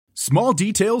Small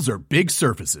details are big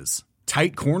surfaces.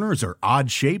 Tight corners are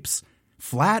odd shapes.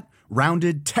 Flat,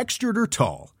 rounded, textured, or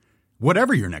tall.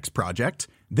 Whatever your next project,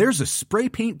 there's a spray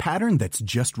paint pattern that's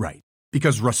just right.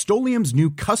 Because Rust-Oleum's new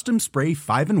Custom Spray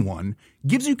 5-in-1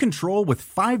 gives you control with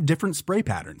 5 different spray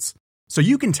patterns. So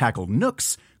you can tackle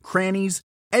nooks, crannies,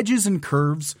 edges, and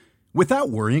curves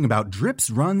without worrying about drips,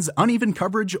 runs, uneven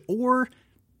coverage, or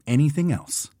anything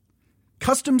else.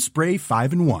 Custom Spray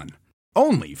 5-in-1.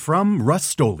 Only from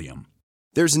Rust-Oleum.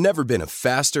 There's never been a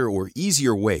faster or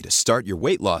easier way to start your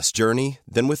weight loss journey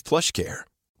than with PlushCare.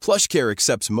 PlushCare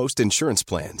accepts most insurance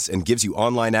plans and gives you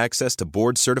online access to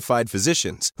board-certified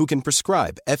physicians who can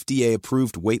prescribe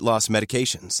FDA-approved weight loss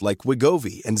medications like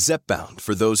Wegovy and Zepbound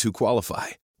for those who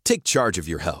qualify. Take charge of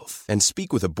your health and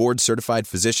speak with a board-certified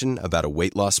physician about a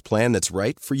weight loss plan that's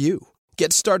right for you.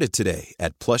 Get started today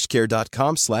at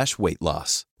plushcare.com/weight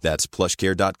loss. That's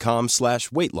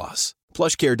plushcare.com/weight loss.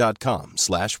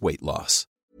 plushcare.com/weight loss.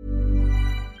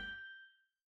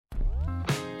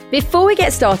 Before we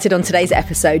get started on today's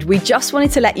episode, we just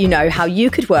wanted to let you know how you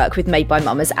could work with Made by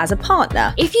Mamas as a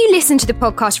partner. If you listen to the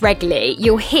podcast regularly,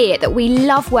 you'll hear that we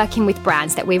love working with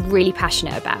brands that we're really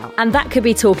passionate about. And that could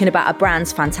be talking about a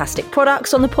brand's fantastic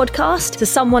products on the podcast to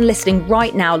someone listening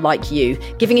right now like you,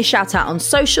 giving a shout out on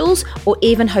socials, or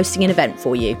even hosting an event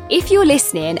for you. If you're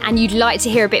listening and you'd like to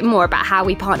hear a bit more about how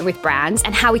we partner with brands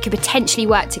and how we could potentially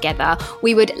work together,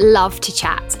 we would love to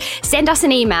chat. Send us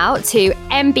an email to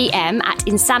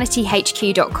mbm@insanityhq.com.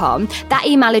 That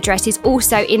email address is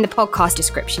also in the podcast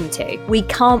description too. We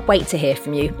can't wait to hear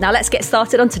from you. Now let's get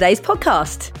started on today's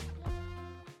podcast.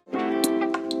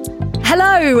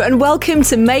 Hello and welcome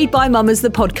to Made by Mamas,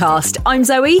 the podcast. I'm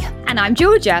Zoe. And I'm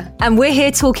Georgia. And we're here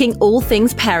talking all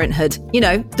things parenthood. You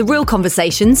know, the real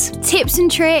conversations. Tips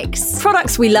and tricks.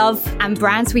 Products we love. And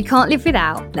brands we can't live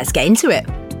without. Let's get into it.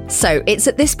 So it's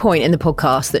at this point in the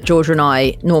podcast that Georgia and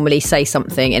I normally say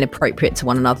something inappropriate to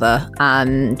one another.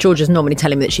 Georgia's normally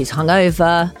telling me that she's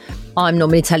hungover. I'm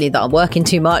normally telling you that I'm working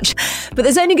too much. But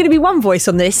there's only going to be one voice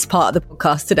on this part of the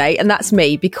podcast today, and that's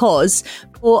me, because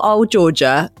poor old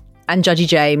Georgia and Judgy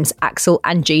James, Axel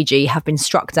and Gigi have been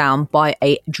struck down by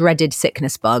a dreaded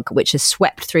sickness bug, which has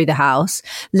swept through the house.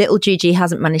 Little Gigi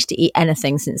hasn't managed to eat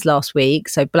anything since last week,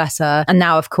 so bless her. And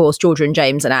now, of course, Georgia and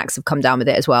James and Ax have come down with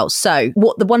it as well. So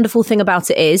what the wonderful thing about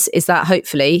it is that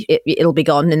hopefully it'll be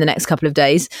gone in the next couple of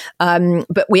days.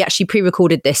 But we actually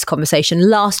pre-recorded this conversation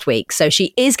last week. So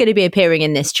she is going to be appearing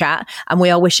in this chat, and we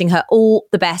are wishing her all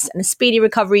the best and a speedy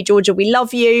recovery. Georgia, we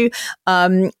love you.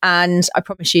 And I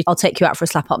promise you, I'll take you out for a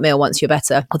slap-up meal once you're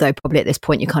better. Although probably at this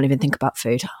point you can't even think about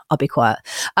food. I'll be quiet.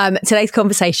 Today's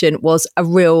conversation was a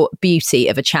real beauty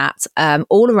of a chat,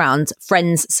 all around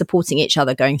friends supporting each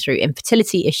other going through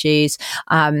infertility issues,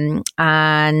 and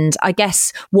I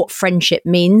guess what friendship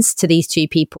means to these two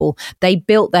people. They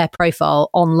built their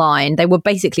profile online. They were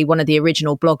basically one of the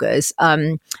original bloggers,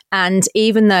 and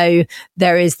even though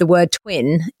there is the word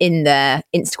twin in their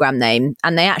Instagram name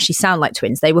and they actually sound like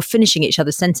twins, they were finishing each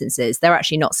other's sentences. They're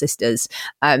actually not sisters,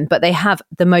 but they have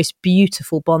the most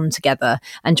beautiful bond together.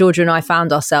 And Georgia and I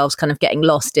found ourselves kind of getting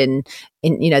lost in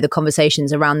the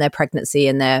conversations around their pregnancy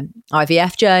and their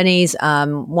IVF journeys.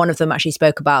 One of them actually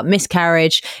spoke about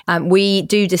miscarriage. We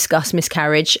do discuss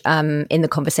miscarriage in the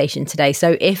conversation today.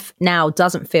 So if now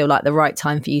doesn't feel like the right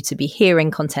time for you to be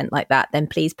hearing content like that, then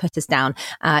please put us down,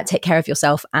 take care of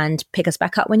yourself and pick us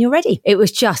back up when you're ready. It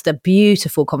was just a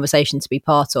beautiful conversation to be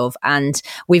part of. And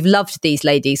we've loved these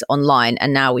ladies online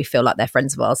and now we feel like they're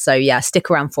friends of ours. So yeah,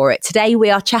 stick around for it. Today we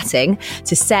are chatting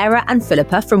to Sarah and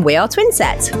Philippa from We Are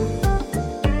Twinset.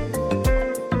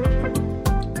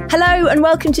 Hello and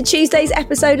welcome to Tuesday's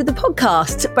episode of the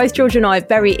podcast. Both Georgia and I are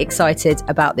very excited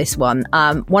about this one.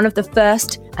 One of the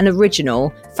first and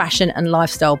original fashion and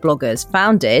lifestyle bloggers,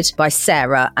 founded by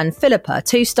Sarah and Philippa,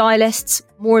 two stylists,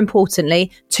 more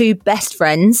importantly, two best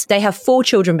friends. They have 4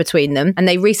 children between them and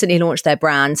they recently launched their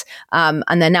brand,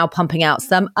 and they're now pumping out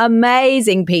some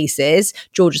amazing pieces.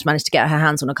 Georgia's managed to get her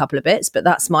hands on a couple of bits, but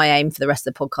that's my aim for the rest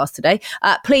of the podcast today.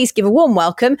 Please give a warm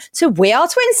welcome to We Are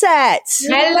Twinset.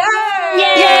 Hello!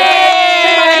 Yay!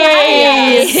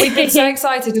 We've been so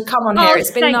excited to come on here.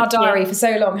 It's been in our diary for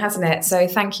so long, hasn't it? So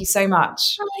thank you so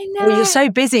much. I know. Well, you're so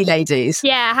busy, ladies.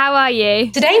 Yeah, how are you?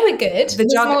 Today we're good.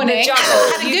 This morning. The juggle.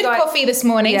 Had a good coffee this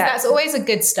morning. Yeah. So that's always a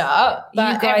good start,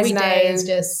 but you guys every know day is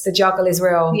just the juggle is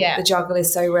real. Yeah. The juggle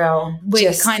is so real.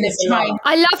 We're kind of trying.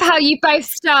 I love how you both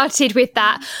started with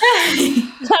that.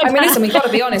 I mean, listen, we've got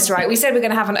to be honest, right? We said we're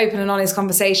going to have an open and honest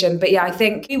conversation, but yeah, I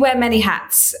think we wear many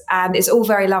hats and it's all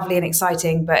very lovely and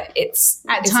exciting, but it's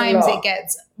times it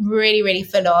gets really, really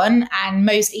full on. And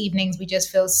most evenings we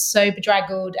just feel so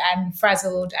bedraggled and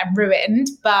frazzled and ruined.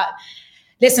 But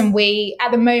listen,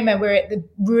 at the moment, we're at the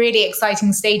really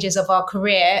exciting stages of our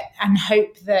career and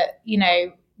hope that, you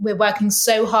know, we're working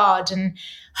so hard and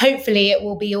hopefully it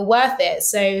will be all worth it.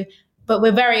 So, but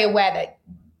we're very aware that,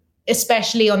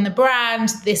 especially on the brand,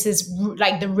 this is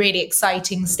like the really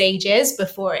exciting stages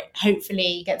before it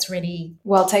hopefully gets really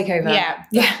world takeover. Yeah.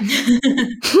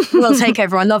 World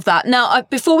takeover. I love that. Now,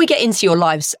 before we get into your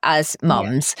lives as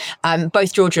mums,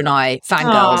 both Georgia and I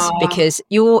fangirls because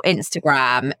your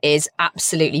Instagram is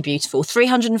absolutely beautiful.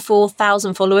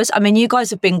 304,000 followers. I mean, you guys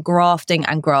have been grafting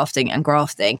and grafting and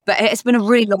grafting, but it's been a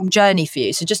really long journey for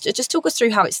you. So just talk us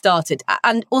through how it started.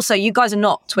 And also, you guys are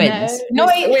not twins.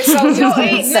 We're soul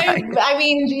sisters. I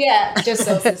mean, just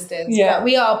soul sisters. Yeah. But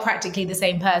we are practically the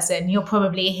same person. You'll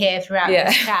probably hear throughout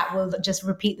this chat, we'll just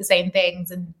repeat the same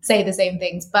things and say the same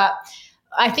things. But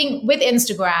I think with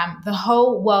Instagram, the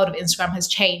whole world of Instagram has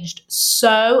changed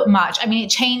so much. I mean, it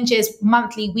changes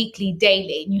monthly, weekly,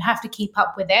 daily, and you have to keep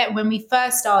up with it. When we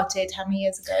first started, how many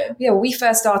years ago? Yeah, well, we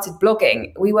first started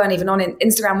blogging. We weren't even on it.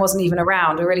 Instagram wasn't even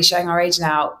around. We're really showing our age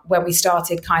now when we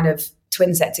started kind of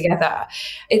Twinset together.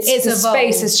 It's the evolved.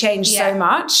 Space has changed so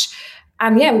much.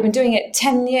 And yeah, we've been doing it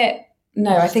 10 years.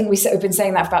 No, I think we've been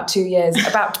saying that for about 2 years,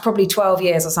 about probably 12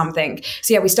 years or something.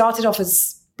 So yeah, we started off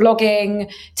as blogging,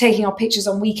 taking our pictures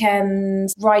on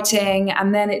weekends, writing,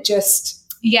 and then it just...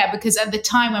 Yeah, because at the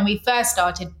time when we first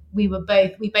started, we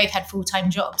both had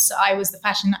full-time jobs. So I was the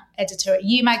fashion editor at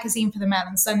You Magazine for the Mail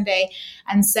on Sunday,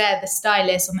 and Sarah the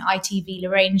stylist on the ITV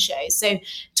Lorraine show. So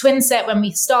Twinset, when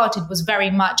we started, was very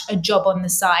much a job on the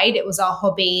side. It was our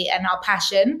hobby and our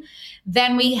passion.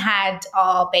 Then we had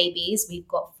our babies. We've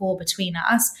got 4 between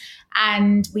us.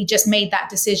 And we just made that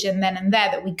decision then and there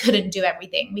that we couldn't do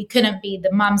everything. We couldn't be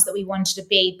the mums that we wanted to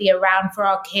be around for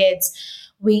our kids.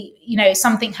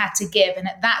 Something had to give. And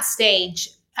at that stage,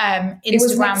 Instagram it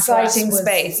was an exciting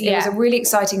space. It was a really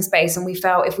exciting space. And we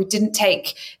felt if we didn't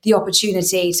take the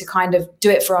opportunity to kind of do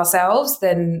it for ourselves,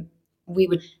 then we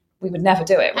would never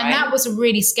do it. Right? And that was a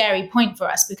really scary point for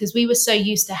us because we were so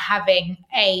used to having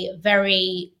a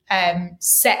very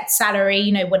set salary,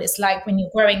 you know what it's like when you're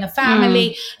growing a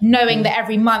family, knowing that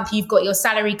every month you've got your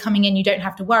salary coming in, you don't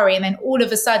have to worry. And then all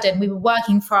of a sudden we were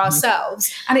working for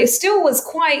ourselves. And it still was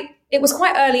quite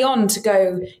early on to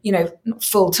go, not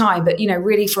full time, but,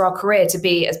 really for our career to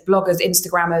be as bloggers,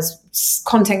 Instagrammers,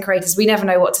 content creators, we never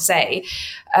know what to say.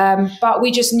 But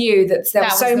we just knew that there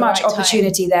was so much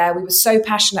opportunity there. We were so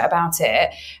passionate about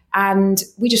it and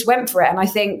we just went for it. And I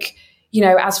think,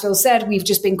 as Phil said, we've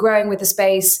just been growing with the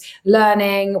space,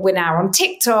 learning. We're now on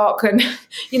TikTok and,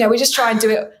 we just try and do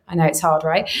it. I know it's hard,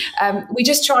 right? We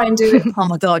just try and do it. Oh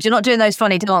my God, you're not doing those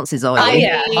funny dances, are you?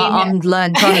 I'm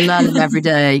trying to learn them every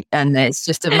day. And it's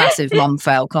just a massive mum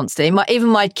fail constantly. Even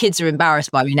my kids are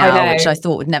embarrassed by me now, which I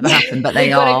thought would never happen, but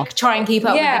they are. Got to try and keep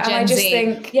up with the Gen Z. And I just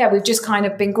think, we've just kind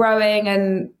of been growing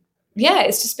and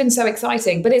it's just been so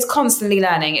exciting, but it's constantly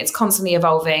learning. It's constantly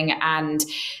evolving and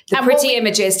the pretty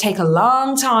images take a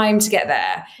long time to get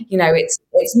there. It's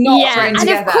not thrown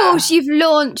together. And of course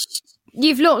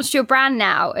you've launched your brand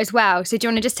now as well. So do you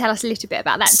want to just tell us a little bit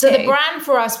about that too? So the brand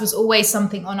for us was always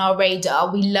something on our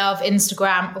radar. We love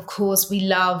Instagram. Of course, we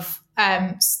love,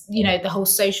 the whole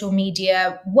social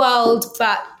media world.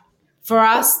 But for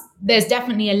us, there's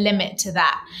definitely a limit to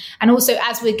that. And also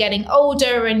as we're getting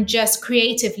older and just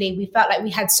creatively, we felt like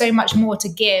we had so much more to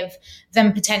give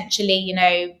than potentially,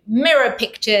 mirror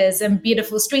pictures and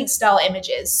beautiful street style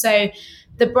images. So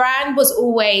the brand was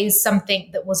always something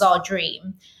that was our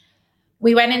dream.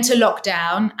 We went into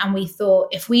lockdown and we thought,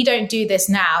 if we don't do this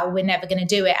now, we're never going to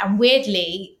do it. And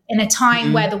weirdly, in a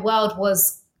time where the world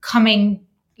was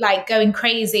going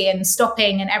crazy and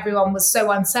stopping and everyone was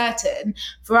so uncertain,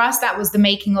 for us that was the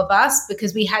making of us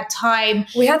because we had time.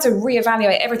 We had to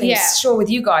reevaluate everything. Sure, with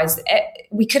you guys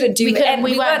we couldn't do it.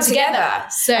 We weren't together.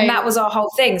 So, and that was our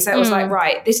whole thing. So it was like,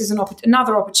 right, this is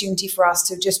another opportunity for us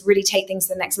to just really take things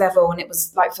to the next level. And it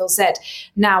was like Phil said,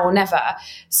 now or never.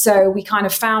 So we kind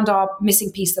of found our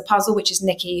missing piece of the puzzle, which is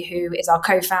Nikki, who is our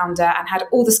co-founder and had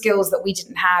all the skills that we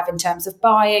didn't have in terms of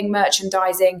buying,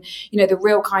 merchandising, the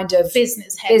real kind of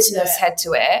business head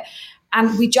to it.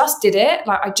 And we just did it.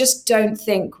 I just don't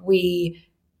think we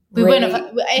didn't really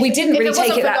take it. If it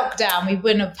wasn't for lockdown, we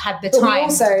wouldn't have had the time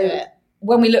to do it.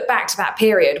 when we look back to that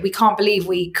period, we can't believe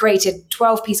we created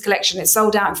 12-piece collection. It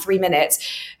sold out in 3 minutes,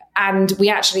 and we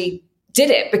actually did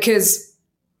it because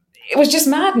it was just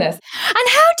madness. And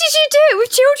how did you do it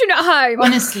with children at home?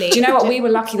 Honestly. Do you know what? We were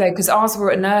lucky though, because ours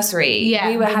were at nursery. Yeah.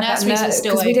 We had that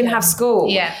because we didn't have school.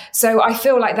 Yeah. So I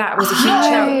feel like that was a huge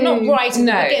help. Not right in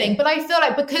the beginning, but I feel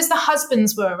like because the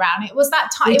husbands were around, it was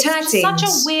that time. It was just such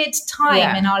a weird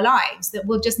time in our lives that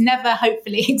we'll just never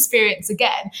hopefully experience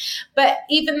again. But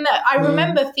even though I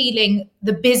remember feeling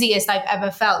the busiest I've ever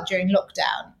felt during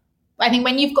lockdown. I think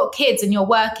when you've got kids and you're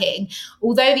working,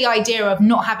 although the idea of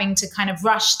not having to kind of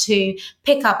rush to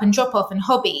pick up and drop off and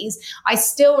hobbies, I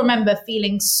still remember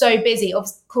feeling so busy. Of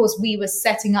course, we were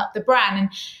setting up the brand. And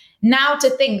now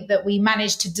to think that we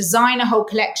managed to design a whole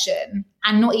collection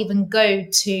and not even go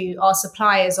to our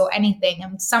suppliers or anything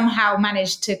and somehow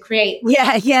managed to create.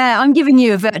 Yeah. I'm giving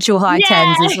you a virtual high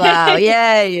tens as well.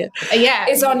 Yeah.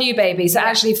 It's our new baby. So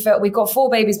actually we've got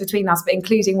 4 babies between us, but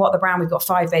including What the Brand, we've got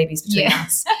 5 babies between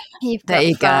us. There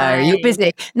you go. You're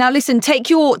busy. Now listen, take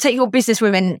your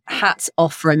businesswoman hat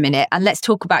off for a minute and let's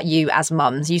talk about you as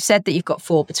mums. You said that you've got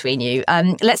 4 between you.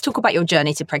 Let's talk about your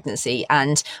journey to pregnancy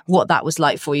and what that was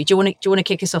like for you. Do you want to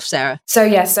kick us off, Sarah?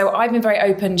 So I've been very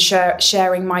open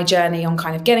sharing my journey on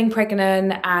kind of getting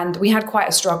pregnant, and we had quite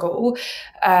a struggle.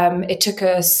 It took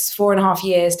us 4.5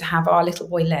 years to have our little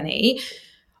boy Lenny.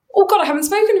 Oh God, I haven't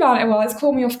spoken about it in a while. It's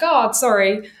caught me off guard.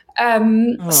 Sorry.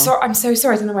 I'm so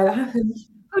sorry. I don't know why that happened.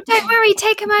 Oh, don't worry.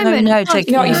 Take a moment. No, take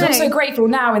a moment. You feel so grateful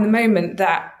now in the moment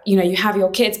that, you have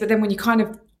your kids, but then when you kind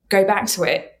of go back to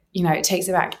it, it takes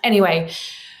it back. Anyway,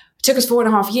 it took us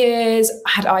 4.5 years. I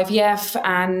had IVF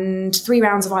and 3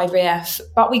 rounds of IVF,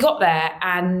 but we got there.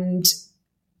 And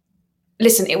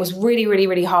listen, it was really, really,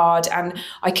 really hard. And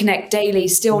I connect daily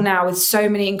still now with so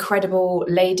many incredible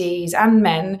ladies and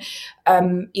men,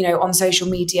 on social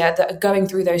media that are going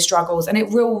through those struggles. And it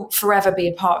will forever be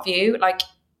a part of you. Like,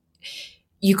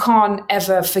 you can't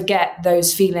ever forget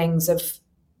those feelings of,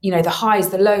 the highs,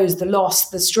 the lows, the loss,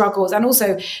 the struggles. And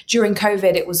also during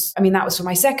COVID, that was for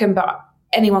my second, but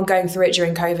anyone going through it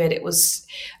during COVID, it was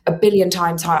a billion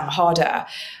times harder.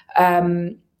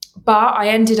 But I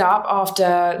ended up,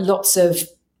 after lots of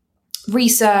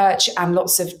research and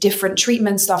lots of different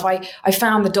treatment stuff, I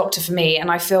found the doctor for me.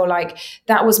 And I feel like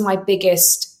that was my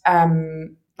biggest,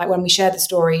 like when we share the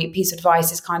story, piece of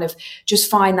advice is kind of just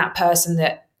find that person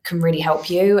that can really help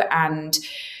you. And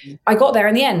I got there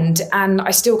in the end, and I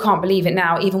still can't believe it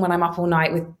now, even when I'm up all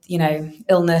night with,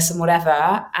 illness and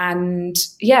whatever. And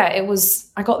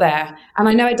I got there. And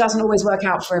I know it doesn't always work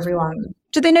out for everyone.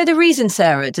 Do they know the reason,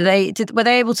 Sarah? Were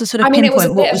they able to sort of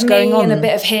pinpoint what was going on? And a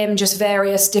bit of him, just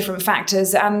various different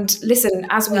factors. And listen,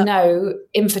 as we know,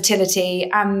 infertility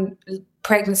and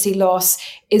pregnancy loss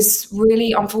is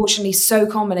really, unfortunately, so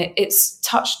common. It's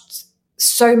touched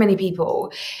so many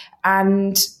people.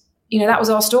 And, that was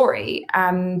our story.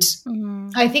 And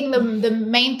I think the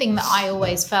main thing that I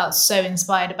always felt so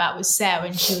inspired about with Sarah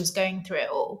when she was going through it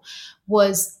all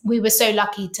was we were so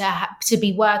lucky to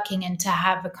be working and to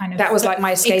have a kind of that was like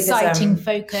my escapism. Exciting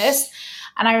focus.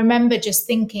 And I remember just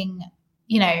thinking,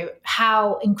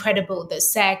 how incredible that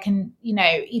Sarah can,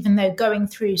 even though going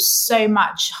through so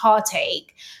much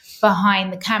heartache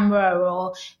behind the camera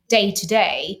or day to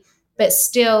day, but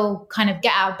still kind of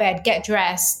get out of bed, get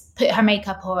dressed, put her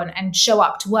makeup on and show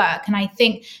up to work. And I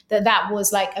think that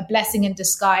was like a blessing in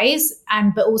disguise,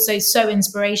 but also so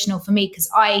inspirational for me, because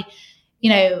I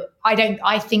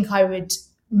think I would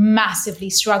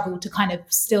massively struggle to kind of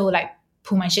still like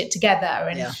pull my shit together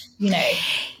and,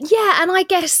 Yeah. And I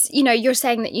guess, you're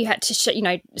saying that you had to,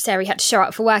 Sarah had to show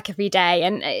up for work every day,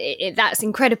 and that's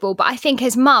incredible. But I think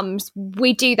as mums,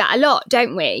 we do that a lot,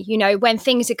 don't we? When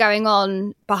things are going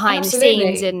on behind the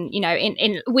scenes, and,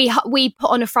 we put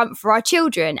on a front for our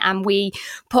children, and we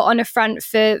put on a front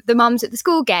for the mums at the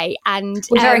school gate. And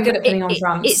we're very good at putting on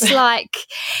fronts. It's like,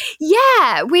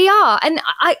 yeah, we are. And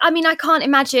I can't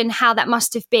imagine how that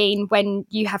must have been when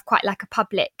you have quite like a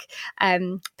public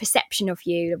perception of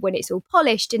you, when it's all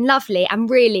polished and lovely, and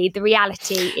really the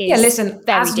reality is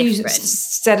as different. You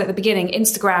said at the beginning,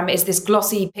 Instagram is this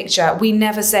glossy picture. We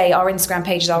never say our Instagram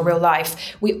page is our real life.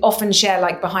 We often share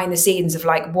like behind the scenes of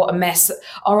like what a mess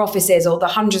our office is, or the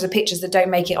hundreds of pictures that don't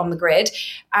make it on the grid.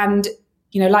 And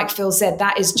like Phil said,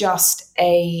 that is just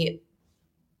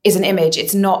is an image.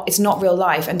 It's not real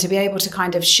life. And to be able to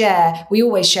kind of share, we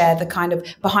always share the kind of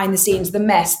behind the scenes, the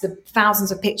mess, the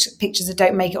thousands of pictures that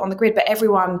don't make it on the grid, but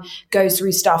everyone goes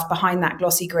through stuff behind that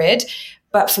glossy grid.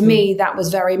 But for me, that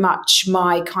was very much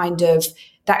my kind of,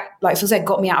 that, like Phil said,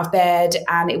 got me out of bed,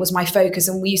 and it was my focus.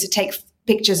 And we used to take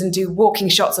pictures and do walking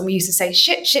shots, and we used to say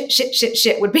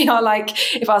shit would be our, like,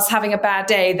 if I was having a bad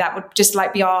day, that would just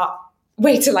like be our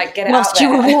way to like get it whilst out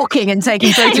there. You were walking and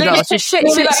taking photographs, just shit.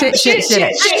 But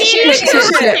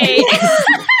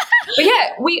yeah,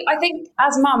 I think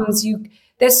as mums,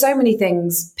 there's so many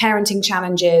things, parenting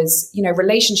challenges,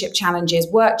 relationship challenges,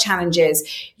 work challenges,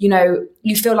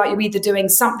 you feel like you're either doing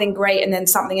something great and then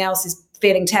something else is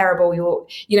feeling terrible. And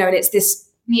it's this.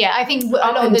 Yeah, I think a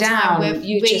lot of the time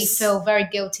we feel very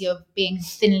guilty of being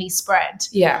thinly spread.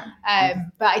 Yeah.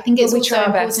 But I think it's also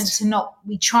important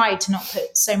we try to not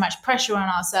put so much pressure on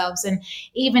ourselves. And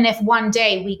even if one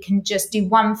day we can just do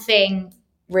one thing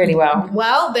really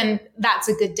well, then that's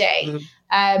a good day. Mm-hmm.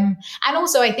 And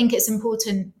also I think it's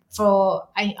important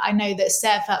I know that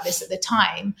Sarah felt this at the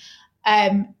time,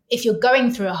 if you're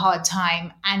going through a hard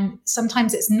time, and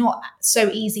sometimes it's not so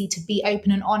easy to be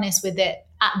open and honest with it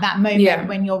at that moment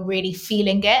when you're really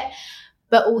feeling it,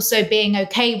 but also being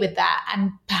okay with that.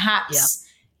 And perhaps,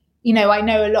 I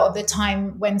know a lot of the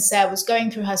time when Sarah was going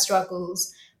through her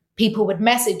struggles, people would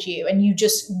message you and you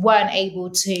just weren't able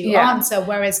to answer,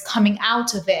 whereas coming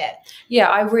out of it. Yeah,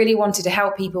 I really wanted to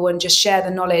help people and just share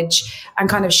the knowledge and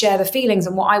kind of share the feelings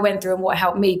and what I went through and what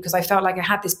helped me, because I felt like we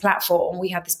had this platform.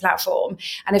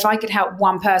 And if I could help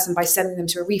one person by sending them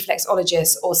to a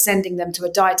reflexologist or sending them to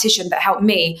a dietitian that helped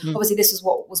me, obviously this was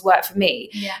what was work for me.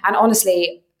 Yeah. And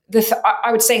honestly,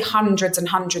 I would say hundreds and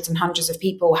hundreds and hundreds of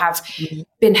people have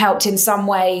been helped in some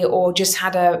way, or just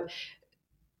had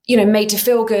made to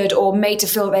feel good, or made to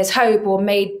feel there's hope, or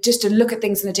made just to look at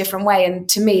things in a different way. And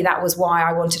to me, that was why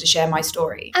I wanted to share my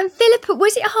story. And Philippa,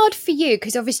 was it hard for you?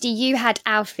 Because obviously you had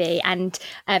Alfie, and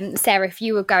Sarah, if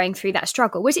you were going through that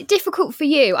struggle, was it difficult for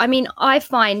you? I mean, I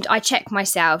find I check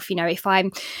myself, if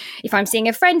I'm seeing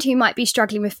a friend who might be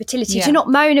struggling with fertility, to not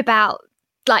moan about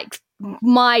like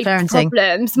my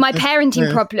problems, my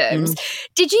parenting problems.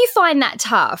 Did you find that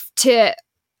tough to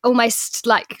almost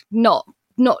like not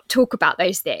talk about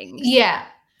those things? Yeah.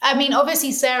 I mean,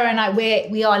 obviously Sarah and I,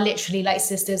 we are literally like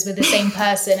sisters with the same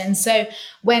person. And so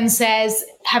when Sarah's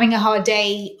having a hard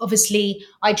day, obviously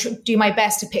I do my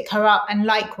best to pick her up, and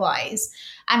likewise.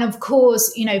 And of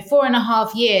course,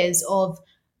 4.5 years of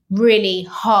really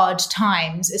hard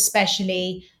times,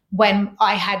 especially when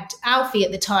I had Alfie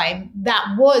at the time,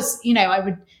 that was, I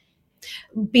would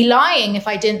be lying if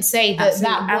I didn't say that.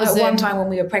 Absolutely. That was at one time when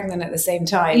we were pregnant at the same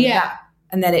time. Yeah.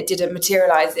 And then it didn't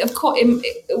materialize. Of course,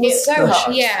 it was so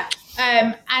hard. Yeah.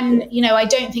 And, I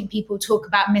don't think people talk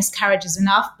about miscarriages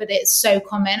enough, but it's so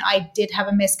common. I did have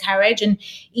a miscarriage, and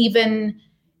even,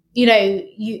 I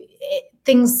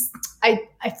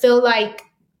feel like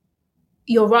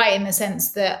you're right in the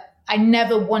sense that I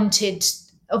never wanted,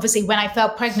 obviously when I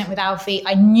felt pregnant with Alfie,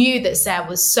 I knew that Sarah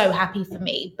was so happy for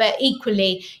me, but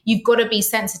equally you've got to be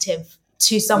sensitive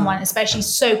to someone, especially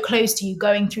so close to you,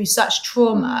 going through such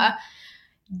trauma.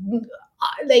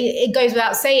 It goes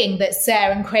without saying that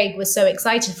Sarah and Craig were so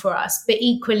excited for us, but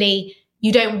equally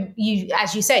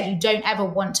as you said, you don't ever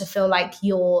want to feel like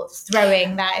you're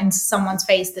throwing that into someone's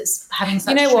face that's having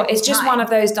such it's just one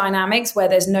of those dynamics where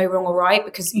there's no wrong or right,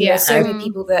 because there's so many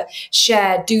people that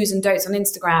share do's and don'ts on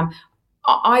Instagram.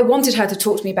 I wanted her to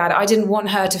talk to me about it. I didn't want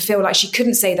her to feel like she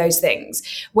couldn't say those things,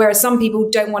 whereas some people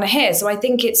don't want to hear. So I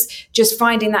think it's just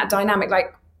finding that dynamic.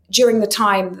 Like during the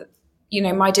time,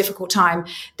 my difficult time,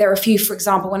 there are a few, for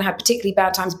example, when I had particularly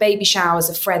bad times, baby showers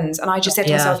of friends. And I just said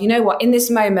to myself, you know what, in this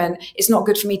moment, it's not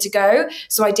good for me to go.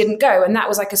 So I didn't go. And that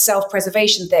was like a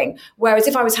self-preservation thing. Whereas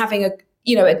if I was having a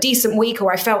decent week,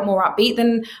 or I felt more upbeat,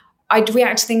 then I'd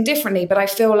react to things differently. But I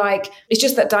feel like it's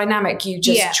just that dynamic. You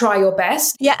just try your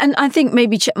best. Yeah. And I think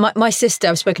maybe my sister,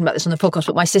 I've spoken about this on the podcast,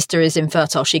 but my sister is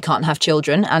infertile. She can't have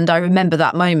children. And I remember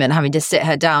that moment having to sit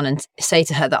her down and say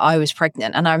to her that I was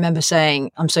pregnant. And I remember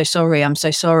saying, I'm so sorry.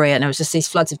 And it was just these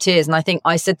floods of tears. And I think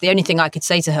I said the only thing I could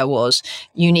say to her was,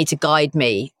 you need to guide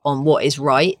me on what is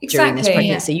right during this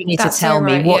pregnancy. You need to tell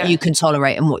me what you can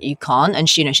tolerate and what you can't. And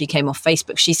she came off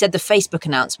Facebook. She said the Facebook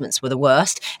announcements were the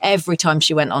worst. Every time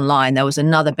she went online, there was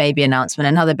another baby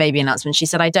announcement. She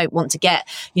said, I don't want to get,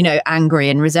 angry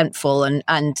and resentful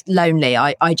and lonely.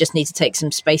 I just need to take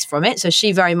some space from it. So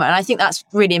she very much, and I think that's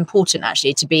really important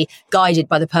actually, to be guided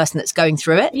by the person that's going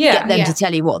through it. Get them to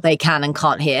tell you what they can and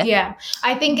can't hear. Yeah.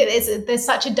 I think there's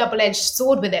such a double-edged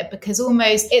sword with it, because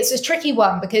almost it's a tricky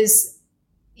one, because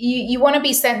you want to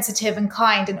be sensitive and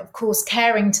kind and of course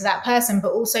caring to that person,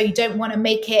 but also you don't want to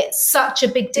make it such a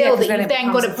big deal that you've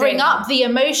then got to bring up the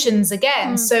emotions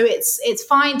again. So it's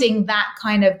finding that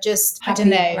kind of just happy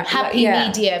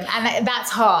medium, and that's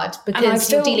hard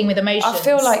because you're dealing with emotions. I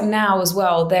feel like now as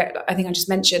well, I think I just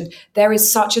mentioned, there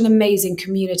is such an amazing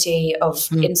community of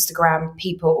Instagram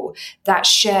people that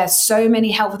share so many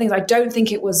helpful things. I don't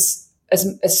think it was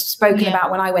as spoken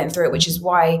about when I went through it, which is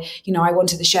why, I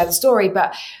wanted to share the story.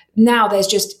 But now there's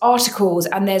just articles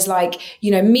and there's like,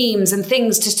 memes and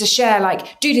things just to share,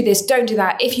 like, do this, don't do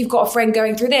that. If you've got a friend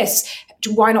going through this,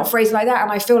 why not phrase it like that?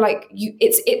 And I feel like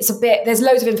it's a bit, there's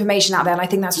loads of information out there, and I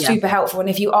think that's super helpful. And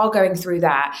if you are going through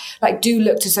that, like, do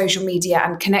look to social media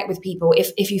and connect with people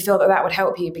if you feel that would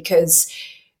help you, because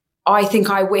I think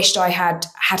I wished I had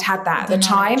that at the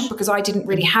time, because I didn't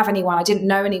really have anyone. I didn't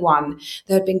know anyone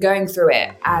that had been going through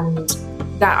it, and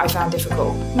that I found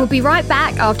difficult. We'll be right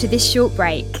back after this short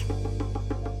break.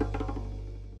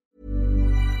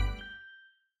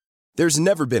 There's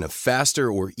never been a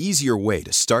faster or easier way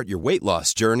to start your weight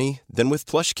loss journey than with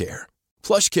PlushCare.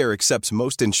 PlushCare accepts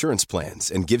most insurance plans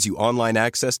and gives you online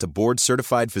access to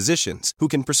board-certified physicians who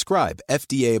can prescribe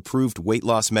FDA-approved weight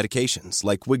loss medications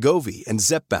like Wegovy and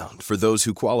Zepbound for those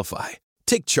who qualify.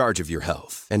 Take charge of your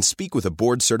health and speak with a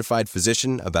board-certified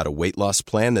physician about a weight loss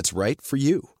plan that's right for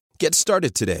you. Get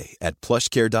started today at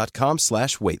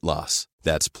plushcare.com/weight-loss.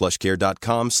 That's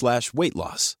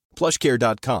plushcare.com/weight-loss.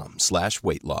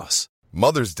 plushcare.com/weight-loss.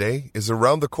 Mother's Day is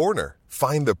around the corner.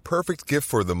 Find the perfect gift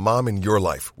for the mom in your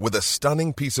life with a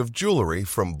stunning piece of jewelry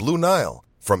from Blue Nile.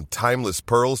 From timeless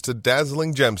pearls to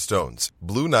dazzling gemstones,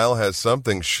 Blue Nile has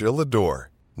something she'll adore.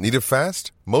 Need it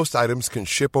fast? Most items can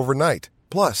ship overnight.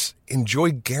 Plus,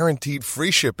 enjoy guaranteed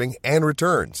free shipping and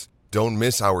returns. Don't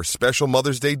miss our special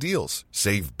Mother's Day deals.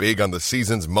 Save big on the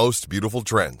season's most beautiful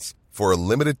trends. For a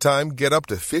limited time, get up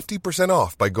to 50%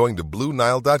 off by going to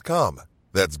BlueNile.com.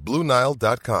 That's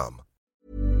BlueNile.com.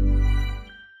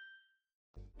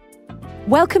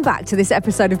 Welcome back to this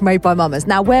episode of Made by Mamas.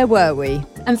 Now, where were we?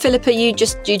 And Philippa, you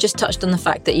just touched on the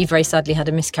fact that you very sadly had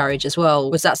a miscarriage as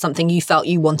well. Was that something you felt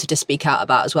you wanted to speak out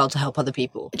about as well to help other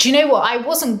people? Do you know what? I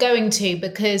wasn't going to,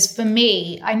 because for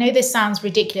me, I know this sounds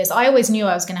ridiculous. I always knew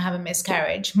I was going to have a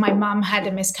miscarriage. My mum had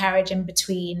a miscarriage in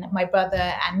between my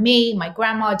brother and me. My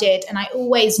grandma did. And I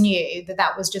always knew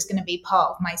that was just going to be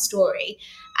part of my story.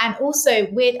 And also,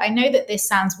 I know that this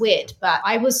sounds weird, but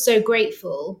I was so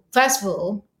grateful. First of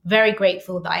all, very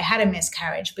grateful that I had a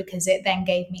miscarriage, because it then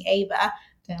gave me Ava.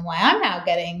 Don't know why I'm now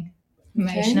getting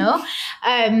emotional.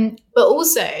 Okay. But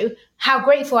also how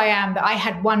grateful I am that I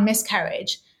had one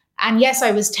miscarriage. And yes, I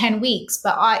was 10 weeks,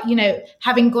 but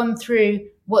having gone through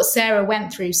what Sarah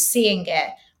went through, seeing it,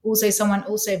 also someone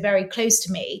also very close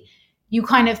to me, you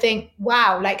kind of think,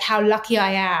 wow, like how lucky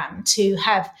I am to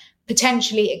have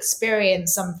potentially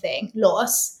experienced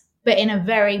loss, but in a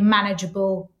very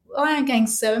manageable. Oh, I'm getting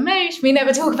so emotional. We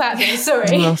never talk about this.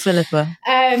 Sorry. Well, Philippa.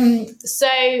 So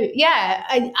yeah,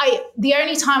 I the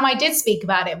only time I did speak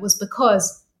about it was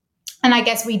because, and I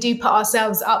guess we do put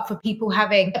ourselves up for people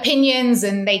having opinions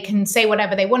and they can say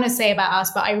whatever they want to say about us.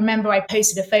 But I remember I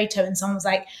posted a photo and someone was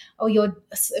like, "Oh,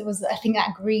 it was I think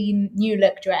that green New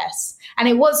Look dress," and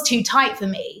it was too tight for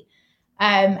me,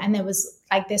 and there was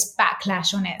like this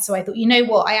backlash on it. So I thought, you know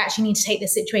what, I actually need to take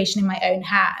this situation in my own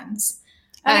hands.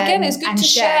 And again, it's good to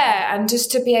share and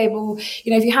just to be able,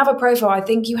 if you have a profile, I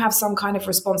think you have some kind of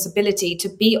responsibility to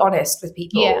be honest with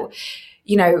people.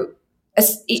 Yeah.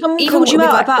 Someone called you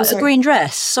out about a green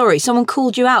dress. Sorry, someone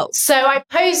called you out. So I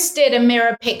posted a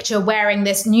mirror picture wearing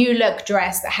this New Look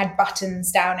dress that had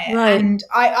buttons down it. Right. And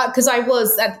I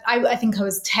think I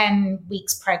was 10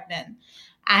 weeks pregnant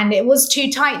and it was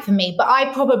too tight for me, but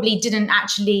I probably didn't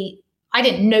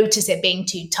notice it being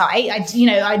too tight. I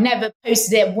never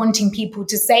posted it wanting people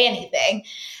to say anything.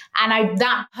 And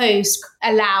that post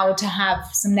allowed to have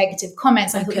some negative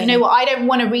comments. I thought, you know what, I don't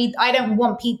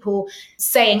want people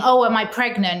saying, oh, am I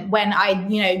pregnant? When I,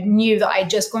 knew that I'd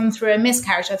just gone through a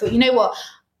miscarriage. I thought, you know what,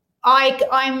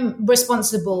 I'm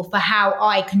responsible for how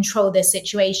I control this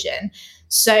situation.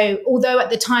 So although at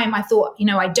the time I thought,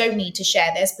 I don't need to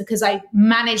share this because I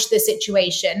managed the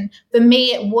situation. For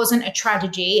me, it wasn't a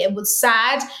tragedy. It was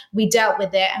sad. We dealt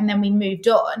with it and then we moved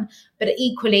on. But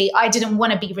equally, I didn't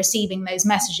want to be receiving those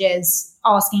messages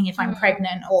asking if I'm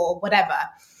pregnant or whatever.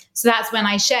 So that's when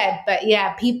I shared. But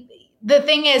yeah, the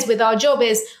thing is with our job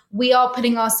is we are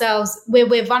putting ourselves,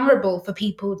 we're vulnerable for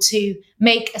people to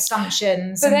make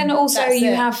assumptions. But then also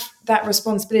you have that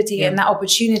responsibility and that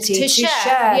opportunity to share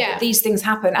that these things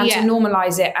happen and to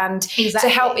normalize it and to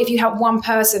help, if you help one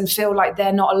person feel like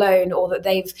they're not alone or that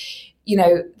they've, you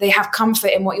know, they have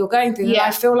comfort in what you're going through. And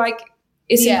I feel like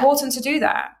it's important to do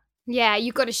that. Yeah,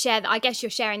 you've got to share that. I guess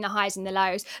you're sharing the highs and the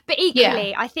lows. But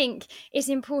equally, I think it's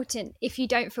important if you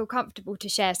don't feel comfortable to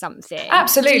share something.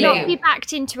 Absolutely. To not be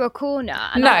backed into a corner.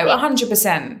 And no,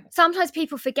 100%. Sometimes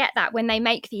people forget that when they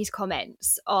make these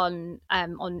comments on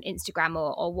Instagram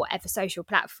or whatever social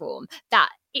platform,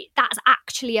 that's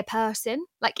actually a person.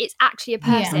 Like, it's actually a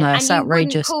person. No, it's and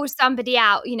outrageous. You wouldn't call somebody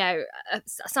out, you know,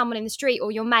 someone in the street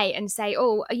or your mate and say,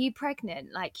 oh, are you pregnant?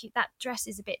 Like, that dress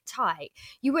is a bit tight.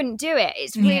 You wouldn't do it.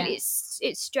 It's really,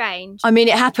 it's strange. I mean,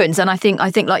 it happens. And I think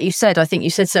like you said,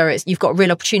 Sarah, you've got a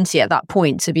real opportunity at that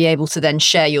point to be able to then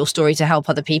share your story to help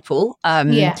other people.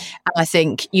 And I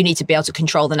think you need to be able to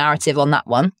control the narrative on that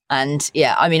one. And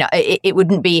I mean, it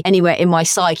wouldn't be anywhere in my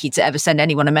psyche to ever send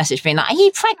anyone a message being like, are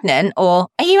you pregnant? Or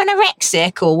are you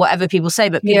anorexic? Or whatever people say,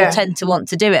 but people tend to want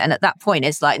to do it. And at that point,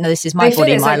 it's like, no, this is my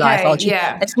body, my life.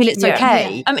 Let's feel it's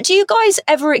okay. Do you guys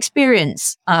ever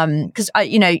experience, because,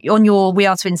 you know, on your We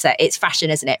Are Twins set, it's fashion,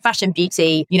 isn't it? Fashion,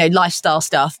 beauty, you know, lifestyle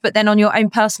stuff. But then on your own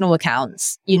personal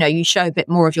accounts, you know, you show a bit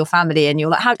more of your family and you're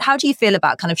like, how do you feel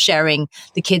about kind of sharing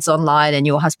the kids online and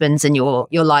your husbands and your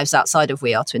lives outside of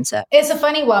We Are Twins set? It's a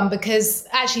funny one because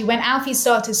actually when Alfie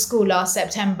started school last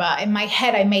September, in my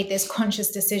head, I made this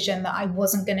conscious decision that I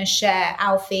wasn't going to share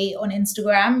Alfie on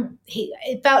Instagram.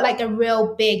 It felt like a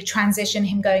real big transition,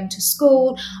 him going to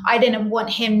school. I didn't want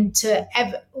him to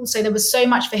ever, also there was so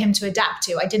much for him to adapt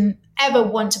to. I didn't ever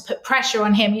want to put pressure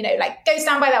on him, you know, like, go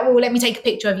stand by that wall, let me take a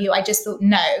picture of you. I just thought,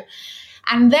 no.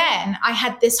 And then I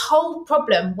had this whole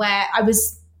problem where I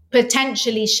was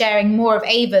potentially sharing more of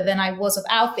Ava than I was of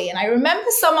Alfie. And I remember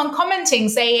someone commenting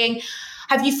saying,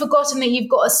 have you forgotten that you've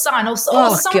got a son or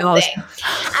something? God.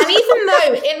 And even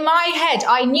though in my head,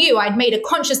 I knew I'd made a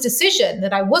conscious decision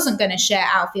that I wasn't going to share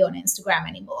Alfie on Instagram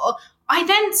anymore, I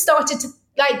then started to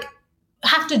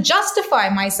have to justify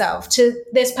myself to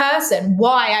this person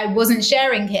why I wasn't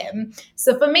sharing him.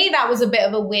 So for me, that was a bit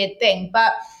of a weird thing,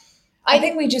 but I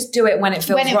think we just do it when it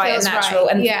feels right and natural.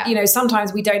 Right. And, you know,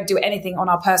 sometimes we don't do anything on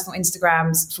our personal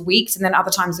Instagrams for weeks, and then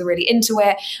other times we're really into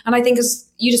it. And I think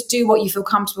you just do what you feel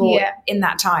comfortable in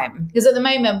that time. Because at the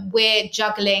moment, we're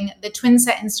juggling the Twin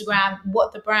Set Instagram,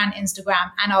 What the Brand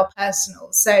Instagram, and our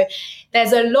personal. So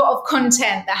there's a lot of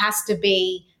content that has to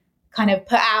be kind of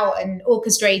put out and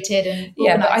orchestrated and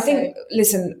but I think,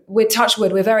 listen, we're touch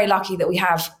wood, we're very lucky that we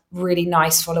have really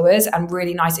nice followers and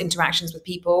really nice interactions with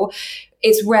people.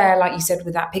 It's rare, like you said,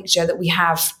 with that picture that we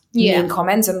have mean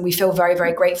comments, and we feel very,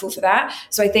 very grateful for that.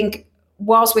 So I think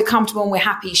whilst we're comfortable and we're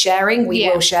happy sharing, we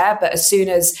will share. But as soon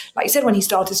as, like you said, when he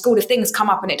started school, if things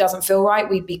come up and it doesn't feel right,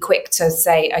 we'd be quick to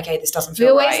say, okay, this doesn't feel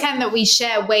right. We always tend that we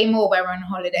share way more when we're on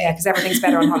holiday. Yeah, because everything's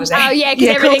better on holiday. Oh, yeah,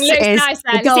 because everything looks nice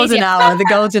then. The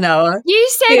golden hour. You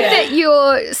said that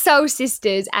you're soul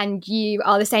sisters and you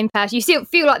are the same person. You still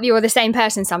feel like you're the same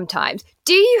person sometimes.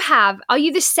 Are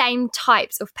you the same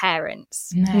types of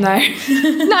parents? No.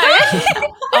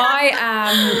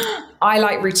 I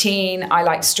like routine. I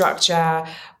like structure.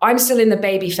 I'm still in the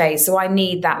baby phase. So I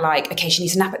need that, like, okay, she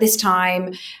needs to nap at this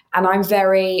time. And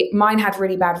mine had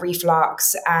really bad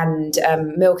reflux and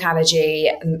milk allergy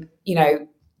and, you know,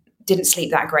 didn't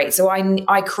sleep that great. So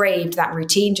I craved that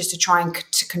routine just to try and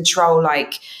to control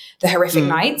like the horrific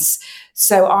nights.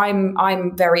 So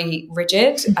I'm very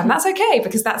rigid, and that's okay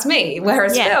because that's me.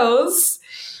 Whereas Phil's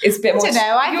is a bit more.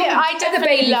 I don't know. I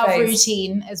definitely love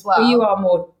routine as well. But you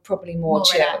are probably more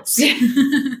chilled.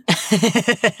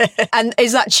 And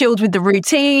is that chilled with the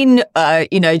routine?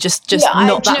 You know, just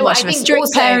not that much of a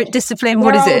strict parent discipline.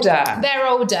 What is it? They're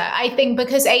older. I think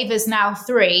because Ava's now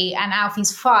 3 and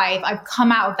Alfie's 5, I've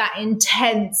come out of that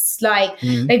intense,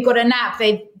 they've got a nap.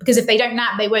 Because if they don't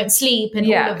nap, they won't sleep and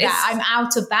all of that. I'm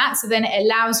out of that. So then it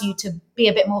allows you to be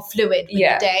a bit more fluid with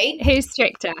the day. Who's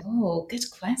stricter? Oh, good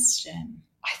question.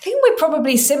 I think we're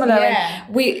probably similar. Yeah.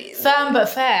 Firm but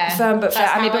fair.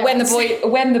 I mean, but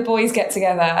when the boys get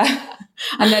together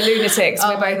and they're lunatics,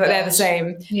 they're the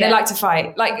same. Yeah. They like to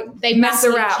fight. Like they mess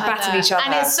around, battle each other.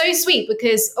 And it's so sweet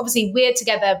because obviously we're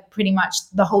together pretty much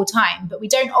the whole time, but we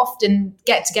don't often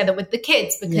get together with the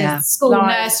kids because school,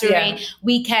 nursery,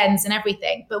 weekends and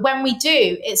everything. But when we do,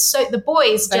 it's so the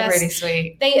boys they're really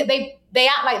sweet. They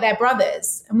act like they're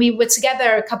brothers. And we were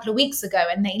together a couple of weeks ago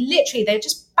and they're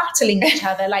just battling each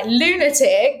other like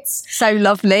lunatics. So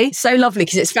lovely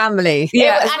because it's family.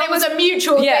 Yeah, and it was a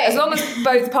mutual thing. Yeah, as long as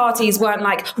both parties weren't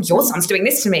like, oh, your son's doing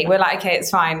this to me. We're like, okay, it's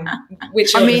fine.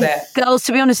 Girls,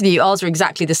 to be honest with you, ours are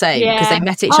exactly the same because they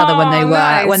met each other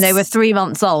when they were 3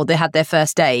 months old. They had their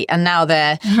first date, and now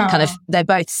they're they're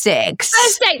both 6.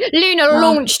 First date, Luna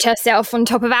launched herself on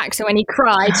top of Axel when he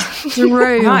cried.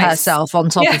 Threw herself on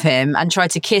top of him. and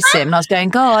tried to kiss him. And I was going,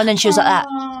 go on. And she was like that.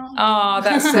 Oh,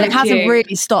 that's so and it hasn't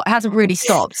really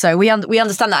stopped. So we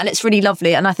understand that. And it's really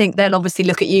lovely. And I think they'll obviously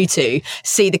look at you two,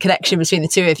 see the connection between the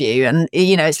two of you. And,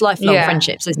 you know, it's lifelong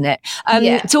friendships, isn't it?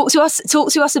 Talk to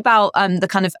us about the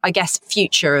kind of, I guess,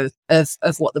 future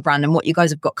of what the brand and what you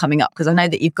guys have got coming up. Because I know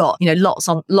that you've got, you know,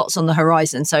 lots on the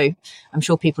horizon. So I'm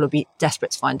sure people will be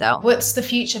desperate to find out. What's the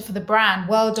future for the brand?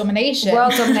 World domination.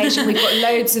 We've got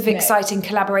loads of exciting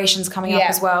collaborations coming up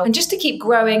as well. And just to keep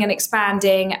growing and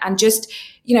expanding, and just,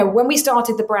 you know, when we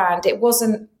started the brand, it was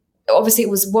a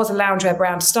loungewear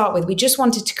brand to start with. We just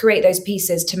wanted to create those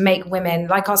pieces to make women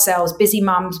like ourselves, busy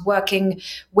mums, working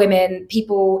women,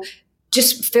 people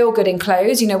just feel good in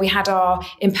clothes. You know, we had our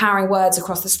empowering words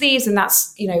across the sleeves, and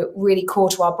that's, you know, really core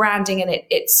to our branding, and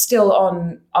it's still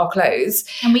on our clothes.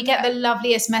 And we get the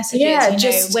loveliest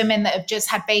messages, women that have just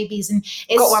had babies, and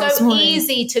it's so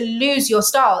easy to lose your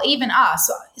style. Even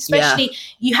us, especially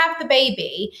you have the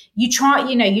baby, you try,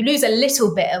 you know, you lose a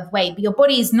little bit of weight, but your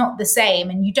body is not the same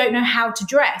and you don't know how to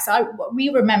dress. We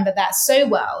remember that so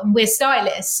well, and we're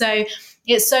stylists. So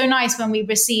it's so nice when we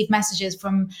receive messages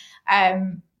from,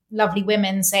 lovely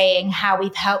women saying how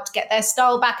we've helped get their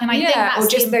style back. And I think that's or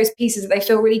just those pieces that they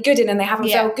feel really good in, and they haven't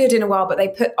felt good in a while, but they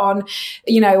put on,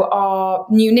 you know, our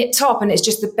new knit top, and it's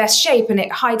just the best shape, and it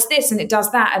hides this and it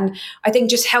does that. And I think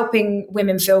just helping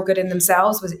women feel good in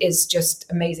themselves is just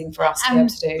amazing for us to be able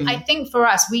to do. I think for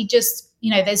us, we just, you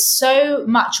know, there's so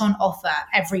much on offer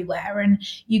everywhere, and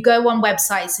you go on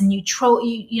websites and you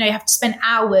have to spend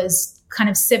hours kind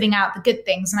of sieving out the good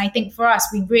things. And I think for us,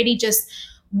 we really just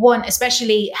want,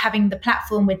 especially having the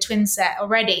platform with Twinset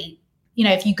already, you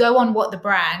know, if you go on What the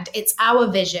Brand, it's our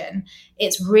vision.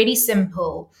 It's really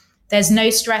simple. There's no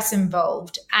stress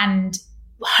involved. And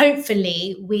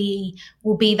hopefully we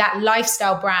will be that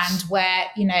lifestyle brand where,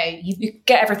 you know, you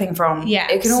get everything from.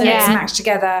 It can all get smashed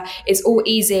together. It's all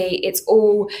easy. It's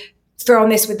all throw on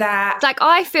this with that. Like,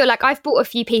 I feel like I've bought a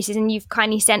few pieces, and you've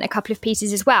kindly sent a couple of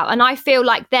pieces as well, and I feel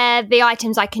like they're the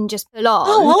items I can just pull on.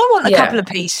 Oh, I want a couple of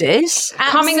pieces.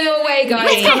 Coming your way,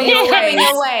 guys. Coming your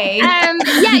way.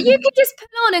 You could just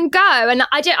pull on and go. And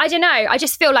I don't know. I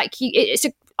just feel like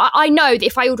I know that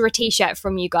if I order a t-shirt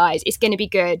from you guys, it's going to be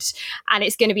good and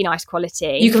it's going to be nice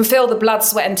quality. You can feel the blood,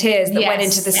 sweat and tears that went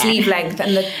into the sleeve length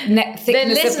and the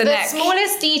thickness of the neck. The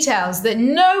smallest details that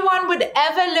no one would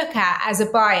ever look at as a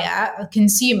buyer, a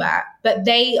consumer, but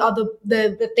they are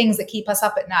the things that keep us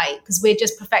up at night, because we're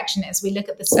just perfectionists. We look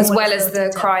at the smallest, as well as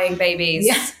the crying babies.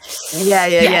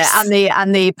 Yeah.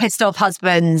 And the pissed off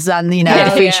husbands, and, you know,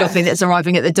 the food shopping that's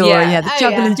arriving at the door.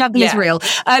 The juggling is real.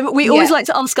 We always like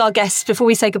to ask our guests, before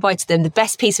we say goodbye to them, the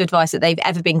best piece of advice that they've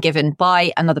ever been given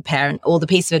by another parent, or the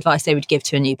piece of advice they would give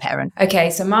to a new parent. Okay,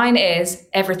 so mine is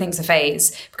everything's a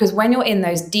phase. Because when you're in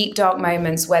those deep, dark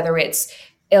moments, whether it's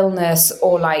illness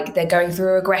or like they're going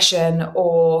through aggression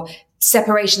or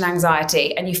separation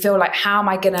anxiety, and you feel like, how am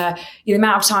I gonna, the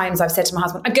amount of times I've said to my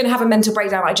husband, I'm gonna have a mental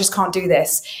breakdown, I just can't do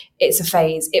this. It's a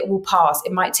phase. It will pass.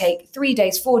 It might take 3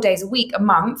 days, 4 days, a week, a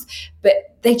month,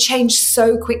 but they change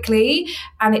so quickly,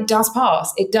 and it does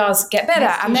pass. It does get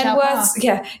better, and then worse.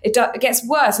 It gets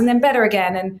worse and then better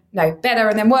again, and better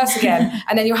and then worse again.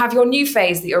 And then you'll have your new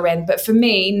phase that you're in. But for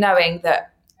me, knowing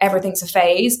that everything's a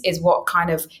phase is what kind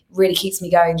of really keeps me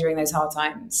going during those hard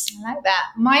times. I like that.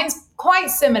 Mine's quite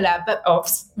similar, but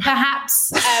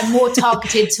perhaps more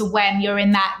targeted to when you're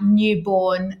in that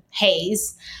newborn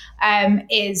haze,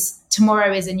 is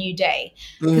tomorrow is a new day.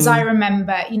 Because I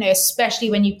remember,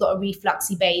 especially when you've got a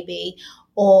refluxy baby,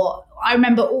 or I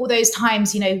remember all those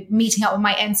times, meeting up with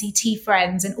my NCT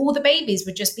friends, and all the babies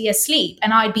would just be asleep,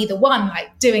 and I'd be the one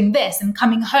like doing this and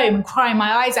coming home and crying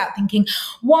my eyes out thinking,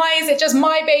 why is it just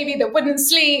my baby that wouldn't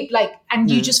sleep?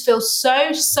 And you just feel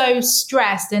so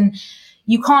stressed, and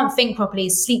you can't think properly.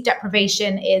 Sleep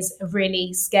deprivation is a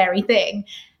really scary thing.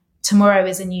 Tomorrow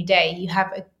is a new day. You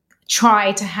have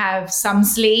try to have some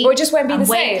sleep, or it just won't be the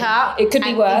same. Wake up. It could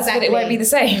be worse, but it won't be the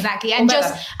same. Exactly.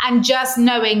 And just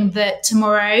knowing that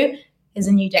tomorrow is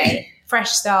a new day,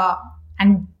 fresh start,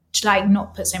 and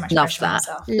not put so much pressure on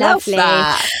yourself. Lovely.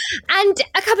 That. And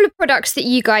a couple of products that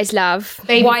you guys love.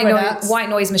 White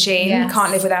noise machine. Yes.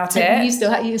 Can't live without it. You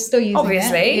still using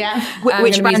obviously. It. Yeah.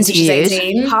 Which brand do you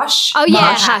use? Hush. Oh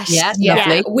yeah, Hush. Yeah,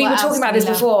 lovely. We were talking about this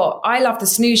before. I love the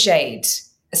snooze shade.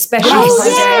 Especially over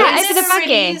the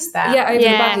buggy. Over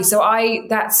the buggy. So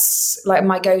that's like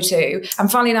my go-to. And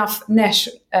funnily enough, Nesh,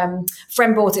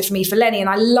 friend bought it for me for Lenny, and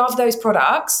I love those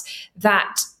products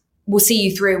that will see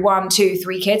you through 1, 2,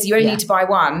 3 kids. You only need to buy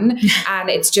one, and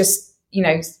it's just,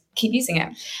 keep using it.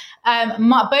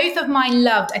 Both of mine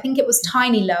loved, I think it was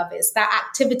Tiny Love. It's that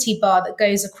activity bar that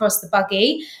goes across the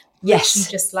buggy. Yes.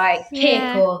 You just like pick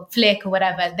or flick or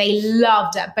whatever. They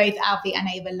loved it. Both Alfie and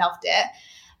Ava loved it.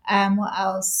 What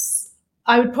else?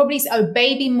 I would probably say,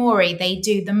 Baby Maury, they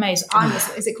do the most.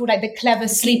 Is it called like the Clever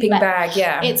sleeping bag?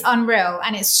 Yeah. It's unreal.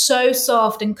 And it's so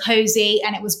soft and cozy.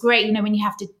 And it was great, you know, when you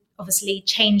have to obviously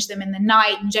change them in the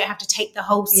night and you don't have to take the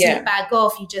whole sleep bag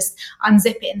off. You just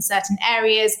unzip it in certain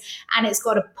areas. And it's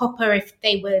got a popper if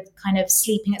they were kind of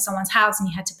sleeping at someone's house and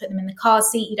you had to put them in the car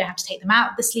seat. You don't have to take them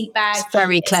out of the sleep bag. It's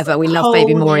very clever. We love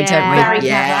Baby Maury, don't we? Very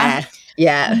clever.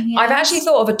 Yeah. I've actually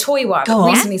thought of a toy one that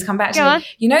recently has come back to me.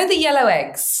 You know the yellow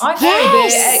eggs? I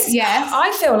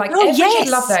feel like every kid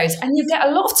loves those. And you get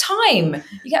a lot of time.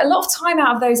 You get a lot of time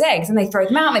out of those eggs and they throw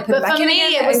them out and they put them back in. But for me,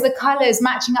 it was the colours,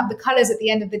 matching up the colours at the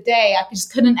end of the day. I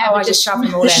just couldn't ever I just shove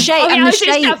them all in. The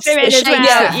shapes that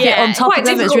fit on top of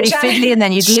them. It was really fiddly and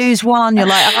then you'd lose one. You're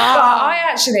like, But I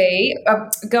actually,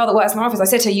 a girl that works in my office, I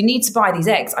said to her, you need to buy these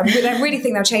eggs. I really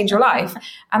think they'll change your life.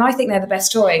 And I think they're the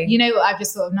best toy. You know, I've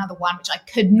just thought of another one, which I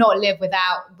could not live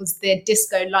without, was the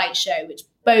disco light show, which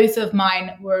both of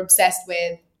mine were obsessed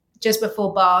with. Just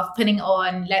before bath, putting it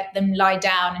on, let them lie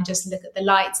down and just look at the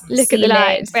lights. Look at the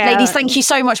lights. Yeah. Ladies, thank you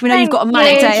so much. We know you've got a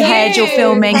manic day ahead, you're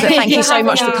filming, but thank you so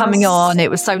much for coming on. It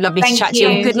was so lovely to chat to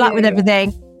you. Good luck with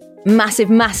everything. Massive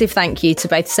thank you to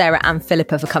both Sarah and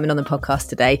Philippa for coming on the podcast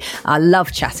today. I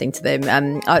love chatting to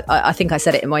them. I think I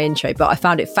said it in my intro, but I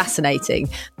found it fascinating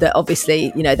that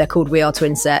obviously, you know, they're called We Are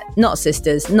Twinset, not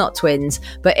sisters, not twins,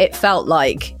 but it felt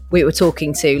like we were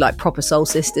talking to like proper soul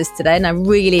sisters today, and I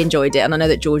really enjoyed it, and I know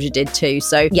that Georgia did too.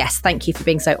 So yes, thank you for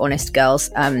being so honest, girls.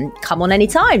 Come on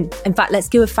anytime. In fact, let's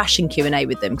do a fashion Q&A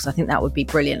with them because I think that would be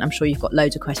brilliant. I'm sure you've got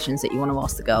loads of questions that you want to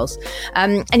ask the girls.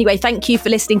 Anyway, thank you for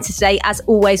listening to today. As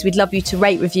always, we'd love you to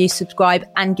rate, review, subscribe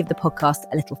and give the podcast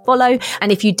a little follow.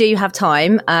 And if you do have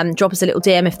time, drop us a little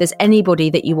DM if there's anybody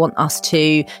that you want us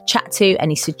to chat to,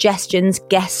 any suggestions,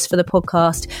 guests for the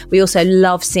podcast. We also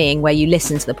love seeing where you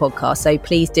listen to the podcast, so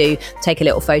please do take a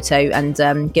little photo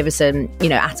and give us at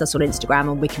us on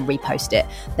Instagram and we can repost it.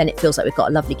 Then it feels like we've got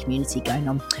a lovely community going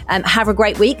on. Have a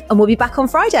great week and we'll be back on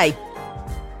Friday.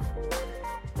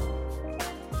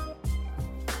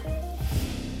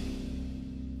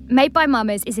 Made by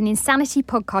Mamas is an Insanity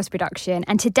podcast production,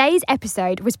 and today's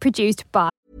episode was produced by...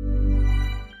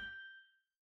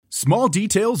 Small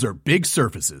details are big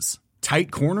surfaces.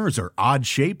 Tight corners are odd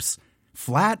shapes.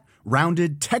 Flat,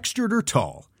 rounded, textured, or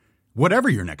tall. Whatever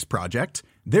your next project,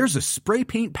 there's a spray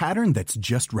paint pattern that's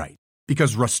just right.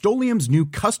 Because Rust-Oleum's new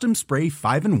Custom Spray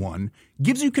 5-in-1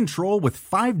 gives you control with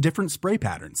 5 different spray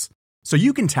patterns. So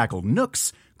you can tackle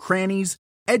nooks, crannies,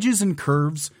 edges, and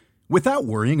curves without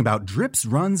worrying about drips,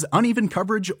 runs, uneven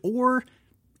coverage, or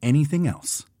anything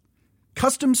else.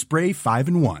 Custom Spray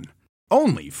 5-in-1.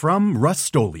 Only from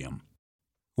Rust-Oleum.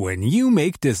 When you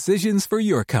make decisions for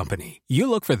your company, you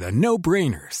look for the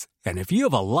no-brainers. And if you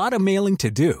have a lot of mailing to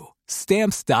do,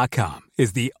 Stamps.com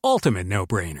is the ultimate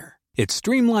no-brainer. It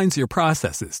streamlines your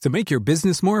processes to make your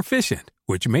business more efficient,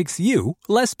 which makes you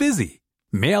less busy.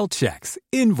 Mail checks,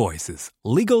 invoices,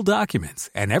 legal documents,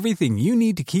 and everything you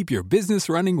need to keep your business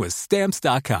running with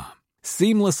Stamps.com.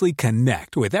 Seamlessly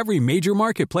connect with every major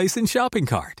marketplace and shopping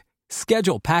cart.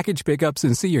 Schedule package pickups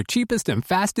and see your cheapest and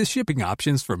fastest shipping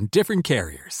options from different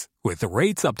carriers. With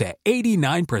rates up to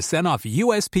 89% off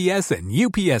USPS and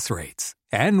UPS rates.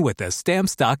 And with the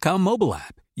Stamps.com mobile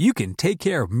app, you can take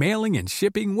care of mailing and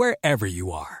shipping wherever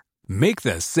you are. Make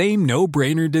the same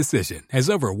no-brainer decision as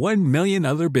over 1 million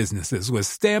other businesses with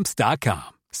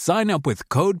Stamps.com. Sign up with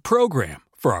code PROGRAM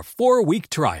for a 4-week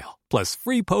trial, plus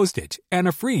free postage and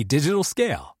a free digital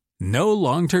scale. No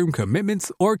long-term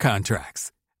commitments or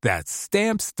contracts. That's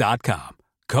Stamps.com.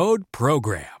 Code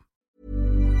PROGRAM.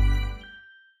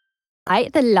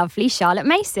 The lovely Charlotte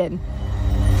Mason.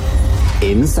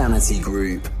 Insanity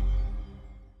Group.